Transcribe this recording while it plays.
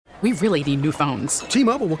We really need new phones.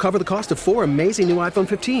 T-Mobile will cover the cost of 4 amazing new iPhone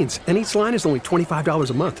 15s, and each line is only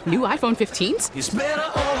 $25 a month. New iPhone 15s? It's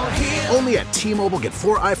better over here. Only at T-Mobile, get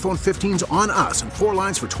 4 iPhone 15s on us and 4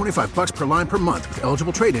 lines for $25 per line per month with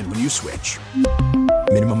eligible trade-in when you switch.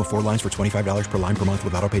 Minimum of 4 lines for $25 per line per month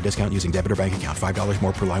with autopay discount using debit or bank account. $5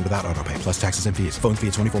 more per line without autopay, plus taxes and fees. Phone fee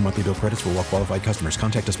at 24 monthly bill credits for well-qualified customers.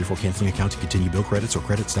 Contact us before canceling account to continue bill credits or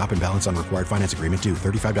credit stop and balance on required finance agreement due.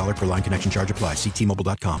 $35 per line connection charge applies. See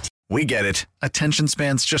T-Mobile.com. We get it. Attention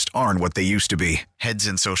spans just aren't what they used to be. Heads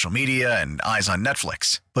in social media and eyes on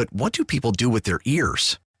Netflix. But what do people do with their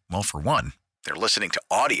ears? Well, for one, they're listening to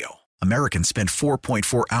audio. Americans spend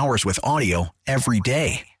 4.4 hours with audio every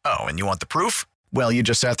day. Oh, and you want the proof? Well, you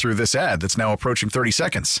just sat through this ad that's now approaching 30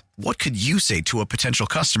 seconds. What could you say to a potential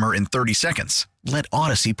customer in 30 seconds? Let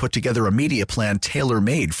Odyssey put together a media plan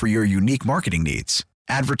tailor-made for your unique marketing needs.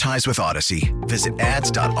 Advertise with Odyssey. Visit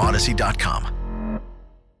ads.odyssey.com.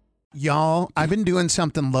 Y'all, I've been doing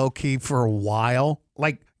something low-key for a while,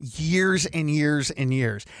 like years and years and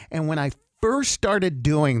years. And when I first started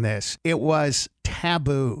doing this, it was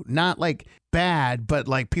taboo. Not like bad, but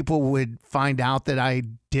like people would find out that I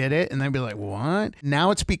did it and they'd be like, what?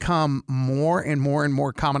 Now it's become more and more and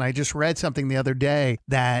more common. I just read something the other day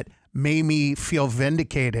that made me feel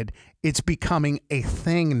vindicated. It's becoming a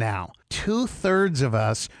thing now. 2/3 of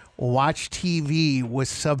us watch TV with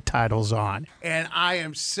subtitles on. And I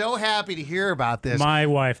am so happy to hear about this. My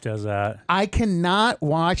wife does that. I cannot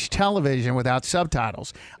watch television without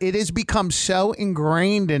subtitles. It has become so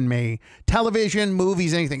ingrained in me. Television,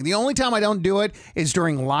 movies, anything. The only time I don't do it is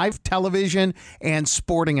during live television and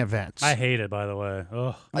sporting events. I hate it, by the way.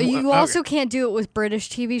 Ugh. You also can't do it with British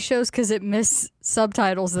TV shows because it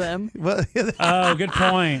subtitles them. Oh, good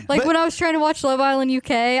point. Like when I was trying to watch Love Island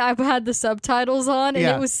UK, I had the subtitles on and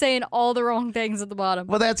it was saying all the wrong things at the bottom.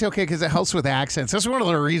 Well, that's okay because it helps with accents. That's one of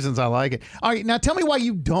the reasons I like it. All right, now tell me why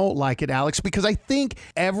you don't like it, Alex, because I think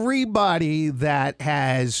everybody that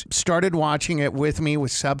has started watching it with me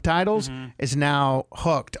with subtitles is now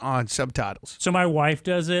hooked on subtitles. So my wife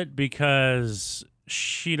does it because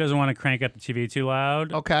she doesn't want to crank up the TV too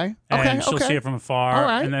loud. Okay. And she'll see it from afar. All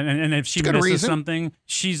right. And then and if she misses something,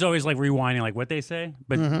 she's always like rewinding like what they say,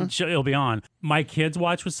 but it'll be on. My kids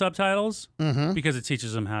watch with subtitles because it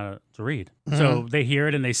teaches them how to read. So they hear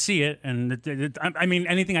it and they see it. And I mean,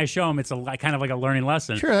 anything I show them, it's kind of like a learning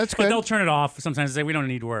lesson. Sure, that's good. But they'll turn it off sometimes and say, we don't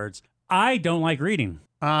need words. I don't like reading.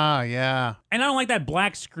 Ah, yeah. And I don't like that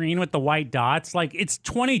black screen with the white dots. Like, it's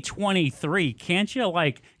 2023. Can't you,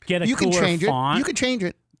 like, get a cooler font? You can change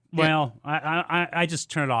it. Well, I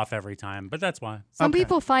just turn it off every time, but that's why. Some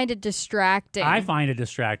people find it distracting. I find it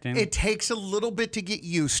distracting. It takes a little bit to get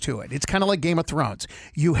used to it. It's kind of like Game of Thrones.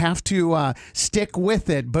 You have to stick with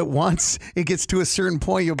it, but once it gets to a certain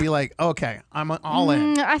point, you'll be like, okay, I'm all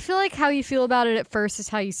in. I feel like how you feel about it at first is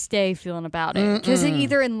how you stay feeling about it. Because it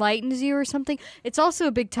either enlightens you or something. It's also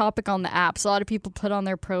a big topic on the apps. A lot of people put on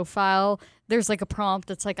their profile, there's like a prompt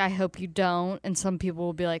that's like, I hope you don't. And some people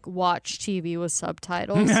will be like, watch TV with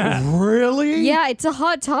subtitles. Really? Yeah, it's a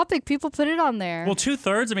hot topic. People put it on there. Well,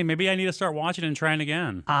 2/3. I mean, maybe I need to start watching and trying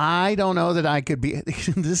again. I don't know that I could be.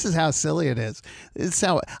 This is how silly it is.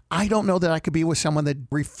 I don't know that I could be with someone that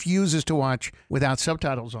refuses to watch without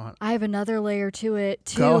subtitles on. I have another layer to it,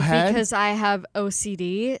 too. Go ahead. Because I have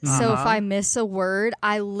OCD. So if I miss a word,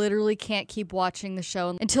 I literally can't keep watching the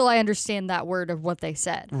show until I understand that word of what they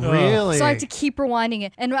said. Really? So I have to keep rewinding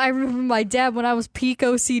it. And I remember my dad, when I was peak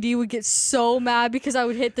OCD, would get so mad because I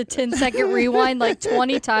would hit the 10-second rewind like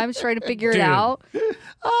 20 times trying to figure it out.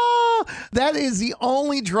 Oh, that is the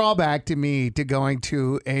only drawback to me to going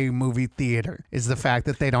to a movie theater is the fact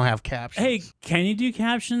that they don't have captions. Hey, can you do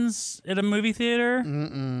captions at a movie theater?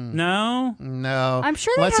 No? No. I'm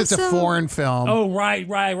sure unless they it's have a foreign film. Oh, right.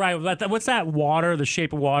 What's that water, the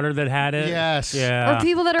shape of water that had it? Yes. Yeah. Or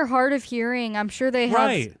people that are hard of hearing. I'm sure they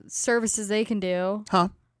have services they can do. Huh?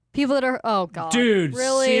 People that are, oh, God. Dude,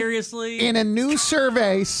 really? Seriously? In a new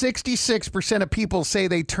survey, 66% of people say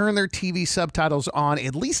they turn their TV subtitles on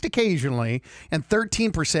at least occasionally, and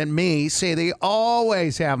 13%, me, say they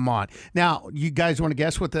always have them on. Now, you guys want to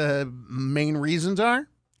guess what the main reasons are?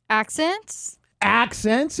 Accents?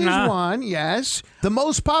 Accents is one, yes. The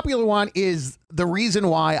most popular one is the reason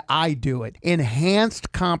why I do it.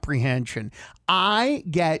 Enhanced comprehension. I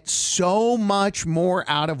get so much more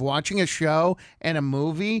out of watching a show and a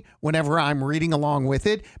movie whenever I'm reading along with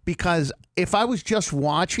it, because if I was just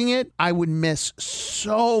watching it, I would miss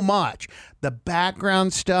so much. The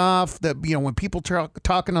background stuff, when people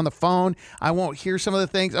talking on the phone, I won't hear some of the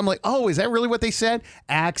things. I'm like, oh, is that really what they said?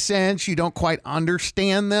 Accents, you don't quite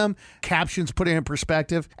understand them. Captions put it in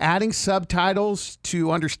perspective. Adding subtitles to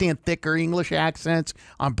understand thicker English accents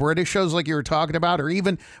on British shows like you were talking about, or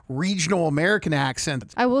even regional American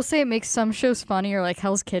accents. I will say it makes some shows funnier, like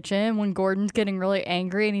Hell's Kitchen, when Gordon's getting really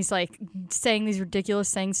angry and he's like saying these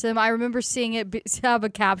ridiculous things to him. I remember seeing it have a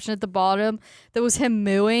caption at the bottom that was him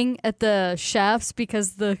mooing at the chefs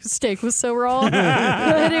because the steak was so raw.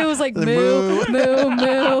 And it was like moo, moo,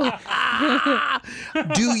 moo.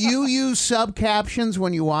 Do you use sub captions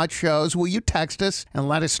when you watch shows? Will you text us and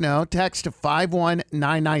let us know? Text to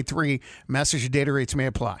 51993. Message and data rates may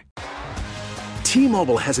apply.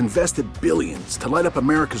 T-Mobile has invested billions to light up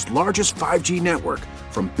America's largest 5G network,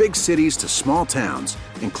 from big cities to small towns,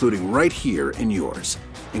 including right here in yours.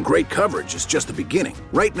 And great coverage is just the beginning.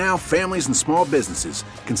 Right now, families and small businesses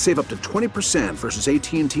can save up to 20% versus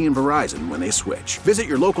AT&T and Verizon when they switch. Visit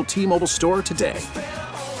your local T-Mobile store today.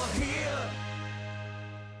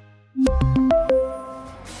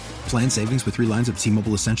 Plan savings with 3 lines of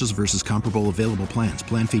T-Mobile Essentials versus comparable available plans.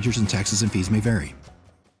 Plan features and taxes and fees may vary.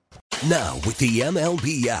 Now, with the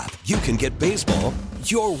MLB app, you can get baseball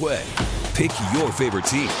your way. Pick your favorite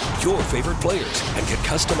team, your favorite players, and get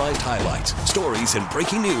customized highlights, stories, and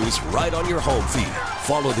breaking news right on your home feed.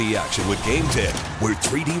 Follow the action with Game 10, where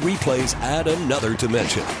 3D replays add another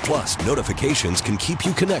dimension. Plus, notifications can keep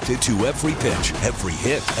you connected to every pitch, every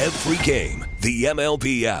hit, every game. The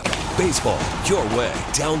MLB app. Baseball your way.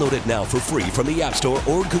 Download it now for free from the App Store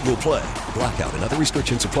or Google Play. Blackout and other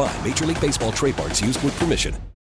restrictions apply. Major League Baseball trademarks used with permission.